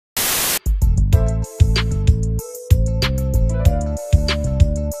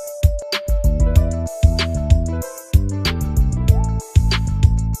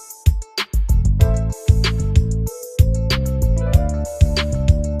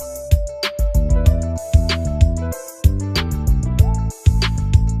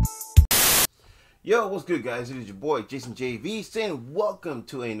Yo, what's good, guys? It is your boy Jason JV saying welcome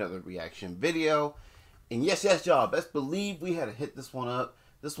to another reaction video. And yes, y'all, best believe we had to hit this one up.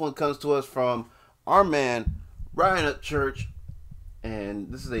 This one comes to us from our man Ryan Upchurch,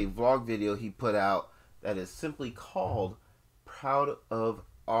 and this is a vlog video he put out that is simply called "Proud of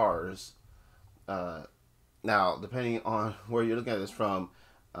Ours." Now, depending on where you're looking at this from,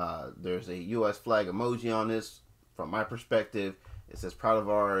 there's a U.S. flag emoji on this. From my perspective, it says "Proud of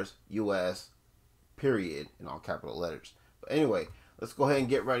Ours, U.S." period in all capital letters. But anyway, let's go ahead and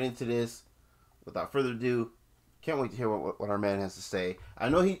get right into this. Without further ado, can't wait to hear what our man has to say. I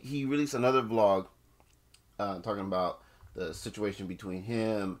know he released another vlog talking about the situation between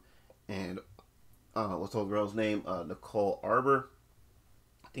him and what's the old girl's name, Nicole Arbor,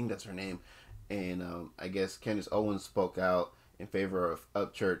 I think that's her name. And I guess Candace Owens spoke out in favor of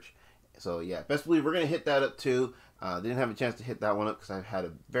Upchurch. So yeah, best believe we're gonna hit that up too. Didn't have a chance to hit that one up because I've had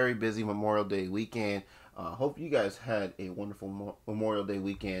a very busy Memorial Day weekend. Hope you guys had a wonderful Memorial Day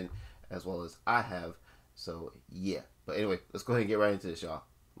weekend as well as I have. So yeah, but anyway, let's go ahead and get right into this, y'all.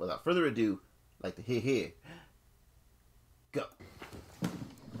 Without further ado, like to hear, go.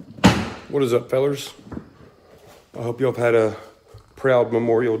 What is up, fellers? I hope y'all have had a proud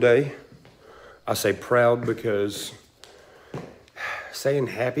Memorial Day. I say proud because saying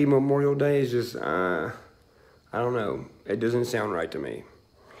happy Memorial Day is just, I don't know. It doesn't sound right to me.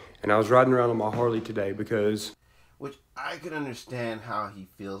 And I was riding around on my Harley today because... Which I could understand how he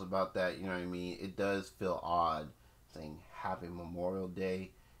feels about that, you know what I mean? It does feel odd saying happy Memorial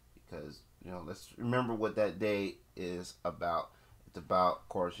Day because, you know, let's remember what that day is about. It's about, of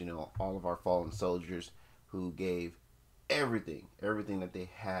course, you know, all of our fallen soldiers who gave everything that they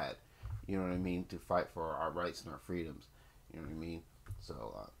had, you know what I mean, to fight for our rights and our freedoms, you know what I mean?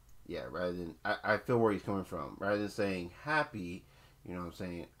 So, yeah, rather than, I feel where he's coming from. Rather than saying happy, you know what I'm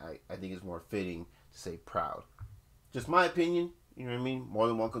saying, I think it's more fitting to say proud. Just my opinion, you know what I mean? More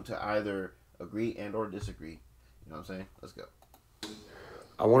than welcome to either agree and or disagree. You know what I'm saying? Let's go.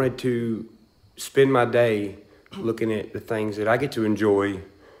 I wanted to spend my day looking at the things that I get to enjoy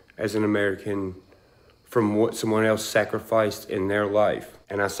as an American from what someone else sacrificed in their life.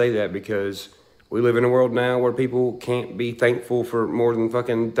 And I say that because we live in a world now where people can't be thankful for more than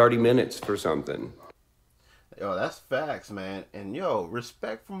fucking 30 minutes for something. Yo, that's facts, man. And yo,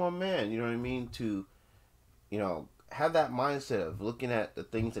 respect for my man, you know what I mean? To, you know, have that mindset of looking at the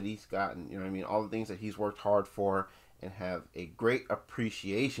things that he's gotten, you know what I mean? All the things that he's worked hard for and have a great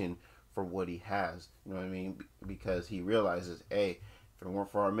appreciation for what he has, you know what I mean? Because he realizes, hey, if it weren't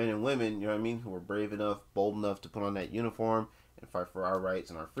for our men and women, you know what I mean, who were brave enough, bold enough to put on that uniform and fight for our rights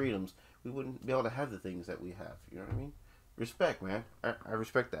and our freedoms, we wouldn't be able to have the things that we have. You know what I mean? Respect, man. I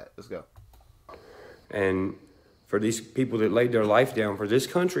respect that. Let's go. And for these people that laid their life down for this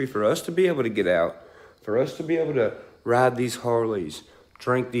country, for us to be able to get out, for us to be able to ride these Harleys,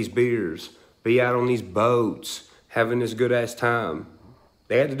 drink these beers, be out on these boats, having this good-ass time.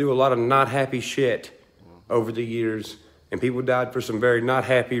 They had to do a lot of not happy shit over the years, and people died for some very not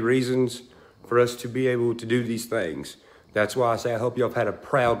happy reasons for us to be able to do these things. That's why I say I hope y'all have had a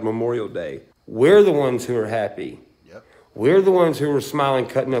proud Memorial Day. We're the ones who are happy. Yep. We're the ones who are smiling,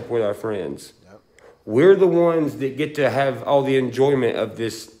 cutting up with our friends. Yep. We're the ones that get to have all the enjoyment of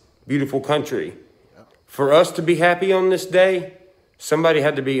this beautiful country. Yep. For us to be happy on this day, somebody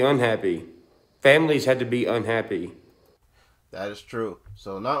had to be unhappy. Families had to be unhappy. That is true.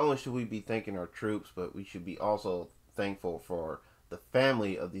 So not only should we be thanking our troops, but we should be also thankful for the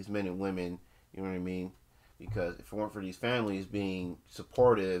family of these men and women, you know what I mean? Because if it weren't for these families being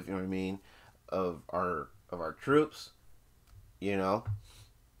supportive, you know what I mean, of our troops, you know,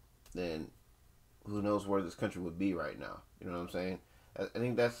 then who knows where this country would be right now. You know what I'm saying? I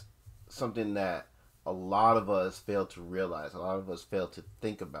think that's something that a lot of us fail to realize. A lot of us fail to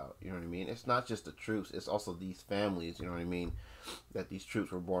think about. You know what I mean? It's not just the troops. It's also these families, you know what I mean, that these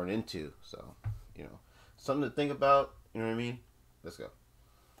troops were born into. So, you know, something to think about. You know what I mean? Let's go.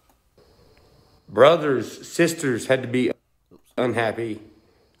 Brothers, sisters had to be unhappy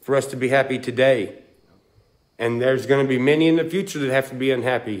for us to be happy today. And there's going to be many in the future that have to be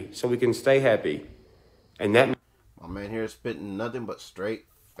unhappy so we can stay happy. And that... My man here is spitting nothing but straight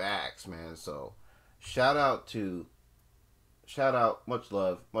facts, man. So shout out, much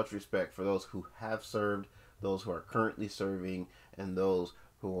love, much respect for those who have served, those who are currently serving, and those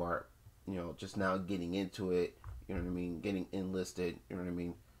who are, you know, just now getting into it, you know what I mean, getting enlisted, you know what I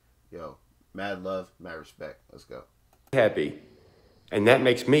mean. Yo, mad love, mad respect. Let's go. Happy. And that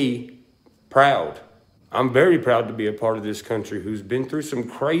makes me proud. I'm very proud to be a part of this country who's been through some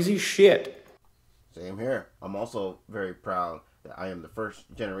crazy shit. Same here. I'm also very proud that I am the first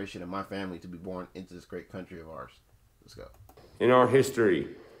generation in my family to be born into this great country of ours. Let's go. In our history.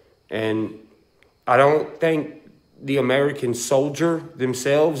 And I don't think the American soldier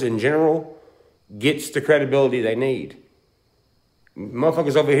themselves in general gets the credibility they need.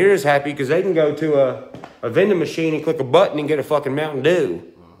 Motherfuckers over here is happy because they can go to a vending machine and click a button and get a fucking Mountain Dew.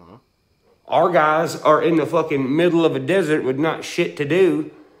 Our guys are in the fucking middle of a desert with not shit to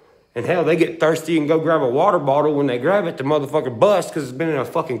do. And hell, they get thirsty and go grab a water bottle. When they grab it, the motherfucker busts because it's been in a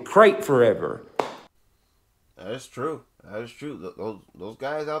fucking crate forever. That is true. That is true. Those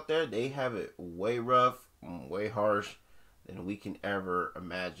guys out there, they have it way rough, way harsh than we can ever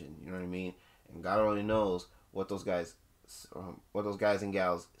imagine. You know what I mean? And God only knows what those guys and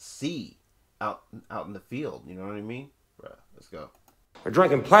gals see out in the field. You know what I mean? Bruh, let's go. Or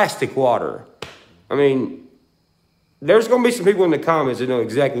drinking plastic water. I mean, there's going to be some people in the comments that know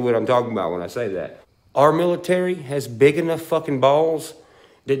exactly what I'm talking about when I say that. Our military has big enough fucking balls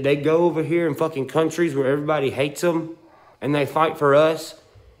that they go over here in fucking countries where everybody hates them and they fight for us.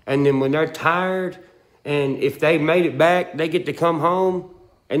 And then when they're tired and if they made it back, they get to come home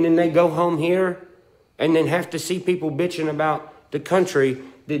and then they go home here and then have to see people bitching about the country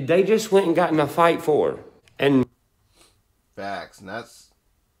that they just went and got in a fight for. And facts. And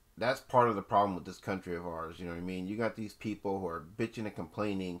that's part of the problem with this country of ours. You know what I mean? You got these people who are bitching and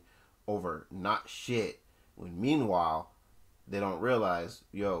complaining over not shit, when meanwhile they don't realize,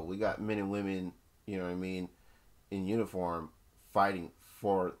 yo, we got men and women, you know what I mean, in uniform fighting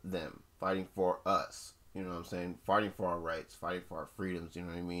for them, fighting for us. You know what I'm saying? Fighting for our rights, fighting for our freedoms. You know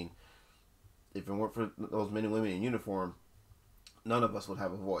what I mean? If it weren't for those men and women in uniform, none of us would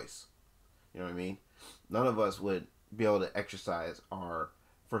have a voice. You know what I mean? None of us would be able to exercise our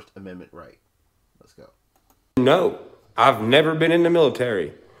First Amendment right. Let's go. No, I've never been in the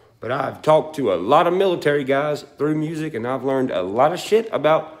military, but I've talked to a lot of military guys through music, and I've learned a lot of shit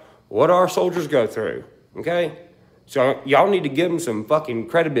about what our soldiers go through, okay? So y'all need to give them some fucking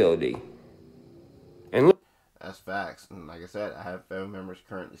credibility. And look. That's facts. And like I said, I have family members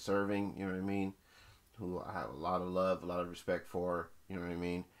currently serving, you know what I mean, who I have a lot of love, a lot of respect for, you know what I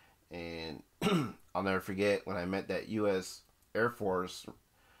mean? And I'll never forget when I met that U.S. Air Force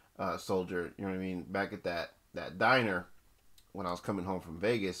soldier, you know what I mean, back at that diner when I was coming home from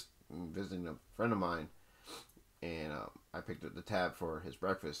Vegas and visiting a friend of mine. And I picked up the tab for his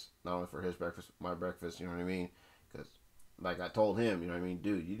breakfast, not only for his breakfast, my breakfast, you know what I mean? Because like I told him, you know what I mean,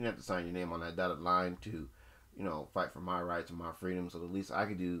 dude, you didn't have to sign your name on that dotted line to, you know, fight for my rights and my freedoms. So the least I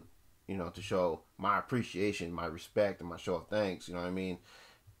could do, you know, to show my appreciation, my respect, and my show of thanks, you know what I mean?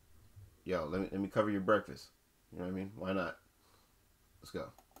 Yo, let me cover your breakfast. You know what I mean? Why not? Let's go.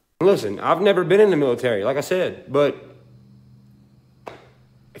 Listen, I've never been in the military, like I said, but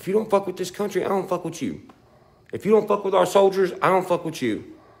if you don't fuck with this country, I don't fuck with you. If you don't fuck with our soldiers, I don't fuck with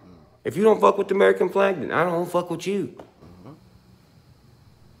you. If you don't fuck with the American flag, then I don't fuck with you.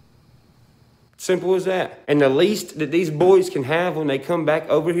 Simple as that. And the least that these boys can have when they come back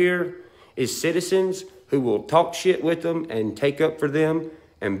over here is citizens who will talk shit with them and take up for them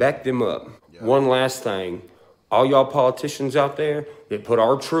and back them up. Yeah. One last thing. All y'all politicians out there that put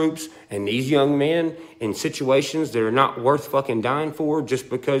our troops and these young men in situations that are not worth fucking dying for just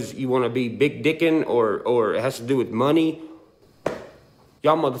because you want to be big dickin' or it has to do with money,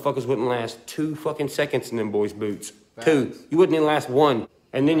 y'all motherfuckers wouldn't last 2 fucking seconds in them boys' boots. Facts. 2. You wouldn't even last 1.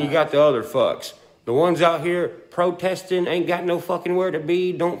 And then you got the other fucks. The ones out here protesting, ain't got no fucking where to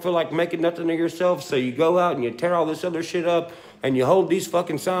be, don't feel like making nothing of yourself, so you go out and you tear all this other shit up, and you hold these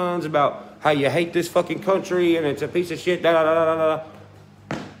fucking signs about how you hate this fucking country, and it's a piece of shit, da da da da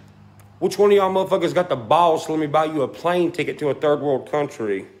da. Which one of y'all motherfuckers got the balls to let me buy you a plane ticket to a third world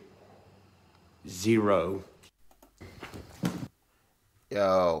country? 0.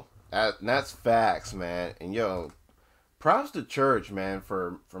 Yo, that's facts, man. And yo, props to Church, man,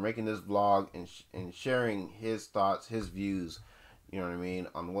 for making this vlog and sharing his thoughts, his views, you know what I mean,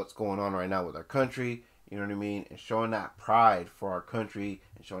 on what's going on right now with our country, you know what I mean, and showing that pride for our country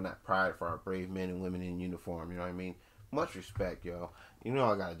and showing that pride for our brave men and women in uniform, you know what I mean. Much respect, yo. You know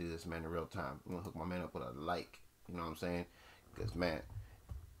I gotta do this, man, in real time. I'm gonna hook my man up with a like, you know what I'm saying? Because, man,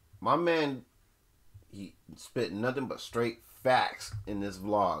 my man, he spit nothing but straight facts in this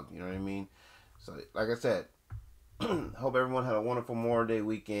vlog, you know what I mean? So, like I said, hope everyone had a wonderful Memorial Day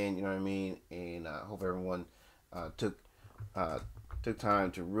weekend, you know what I mean? And hope everyone took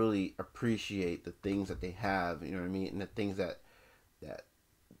time to really appreciate the things that they have, you know what I mean? And the things that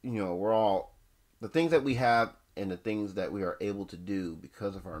you know, the things that we have and the things that we are able to do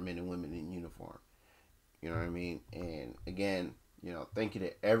because of our men and women in uniform. You know what I mean? And again, you know, thank you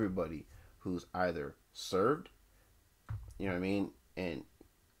to everybody who's either served You know what I mean? And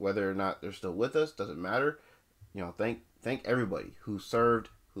whether or not they're still with us doesn't matter. You know, thank everybody who served,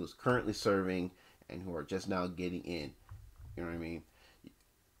 who's currently serving, and who are just now getting in. You know what I mean?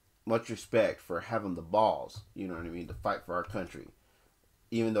 Much respect for having the balls, you know what I mean, to fight for our country.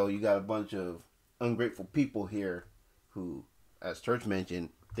 Even though you got a bunch of ungrateful people here who, as Church mentioned,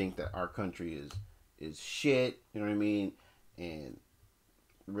 think that our country is shit, you know what I mean? And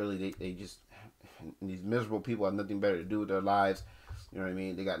really they just, these miserable people have nothing better to do with their lives, you know what I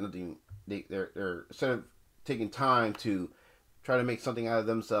mean? They got nothing, they're instead of taking time to try to make something out of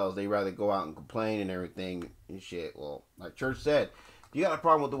themselves, they rather go out and complain and everything and shit. Well, like Church said, if you got a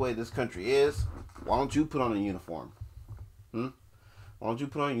problem with the way this country is, why don't you put on a uniform? Why don't you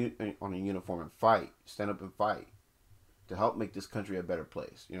put on a uniform and fight, stand up and fight to help make this country a better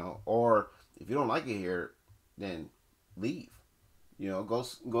place, you know? Or if you don't like it here, then leave. You know,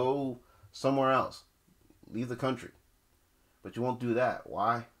 go somewhere else. Leave the country. But you won't do that.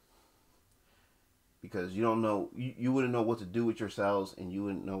 Why? Because you don't know, you wouldn't know what to do with yourselves, and you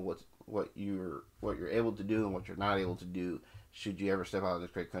wouldn't know what you're able to do and what you're not able to do should you ever step out of this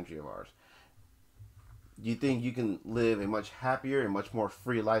great country of ours. Do you think you can live a much happier and much more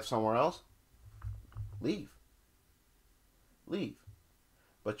free life somewhere else? Leave.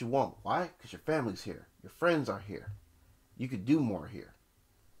 But you won't. Why? Because your family's here. Your friends are here. You could do more here.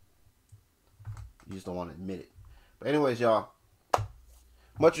 You just don't want to admit it. But anyways, y'all,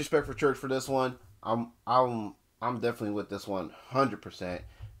 much respect for Church for this one. I'm definitely with this one 100%.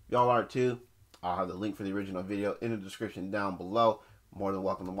 Y'all are too. I'll have the link for the original video in the description down below. More than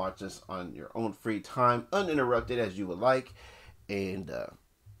welcome to watch this on your own free time, uninterrupted as you would like. And,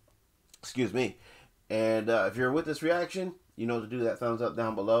 excuse me. And if you're with this reaction, you know to do that thumbs up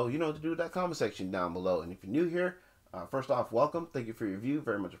down below. You know to do that comment section down below. And if you're new here, first off, welcome. Thank you for your view.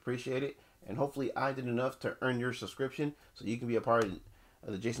 Very much appreciate it. And hopefully I did enough to earn your subscription so you can be a part of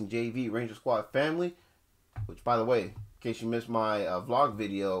the Jason JV Ranger Squad family. Which, by the way, in case you missed my vlog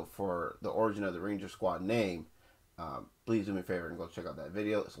video for the origin of the Ranger Squad name, please do me a favor and go check out that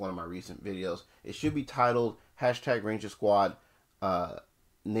video. It's one of my recent videos. It should be titled #Ranger Squad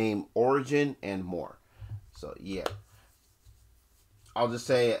name origin and more. So yeah, I'll just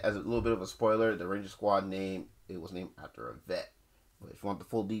say as a little bit of a spoiler, the Ranger Squad name, it was named after a vet. But if you want the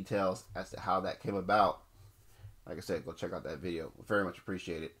full details as to how that came about, like I said, go check out that video. We'll very much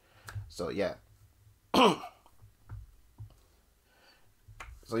appreciate it. So yeah.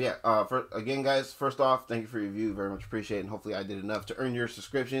 So yeah, again, guys, first off, thank you for your view. Very much appreciate it. And hopefully I did enough to earn your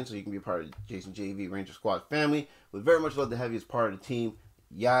subscription so you can be a part of the Jason JV Ranger Squad family. We'd very much love to have you as part of the team.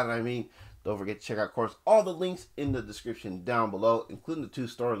 Yeah, what I mean? Don't forget to check out, of course, all the links in the description down below, including the 2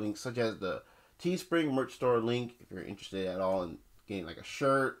 store links, such as the TeeSpring merch store link, if you're interested at all in getting like a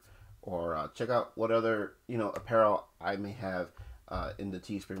shirt, or check out what other, you know, apparel I may have in the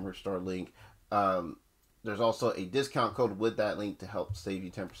TeeSpring merch store link. There's also a discount code with that link to help save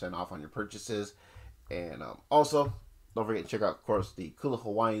you 10% off on your purchases. And also, don't forget to check out, of course, the Kula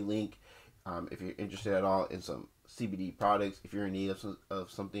Hawaii link if you're interested at all in some CBD products. If you're in need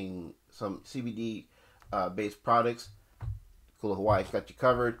of some CBD based products, Kula Hawaii's got you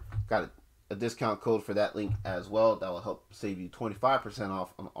covered. Got a discount code for that link as well. That will help save you 25%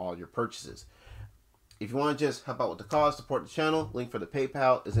 off on all your purchases. If you want to just help out with the cause, support the channel, link for the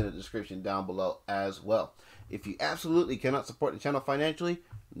PayPal is in the description down below as well. If you absolutely cannot support the channel financially,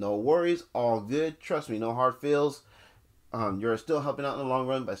 no worries, all good. Trust me, no hard feels. You're still helping out in the long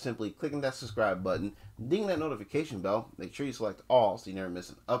run by simply clicking that subscribe button, ding that notification bell, make sure you select all so you never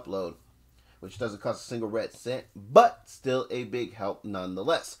miss an upload, which doesn't cost a single red cent, but still a big help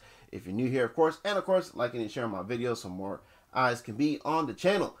nonetheless. If you're new here, of course, and of course, liking and sharing my videos so more eyes can be on the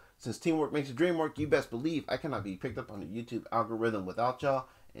channel. Since teamwork makes the dream work, you best believe I cannot be picked up on the YouTube algorithm without y'all,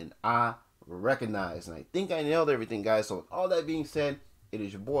 and I recognize. And I think I nailed everything, guys. So with all that being said, it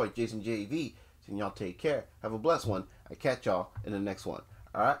is your boy, Jason JV. So y'all take care. Have a blessed one. I catch y'all in the next one.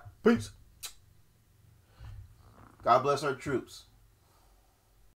 All right? Peace. God bless our troops.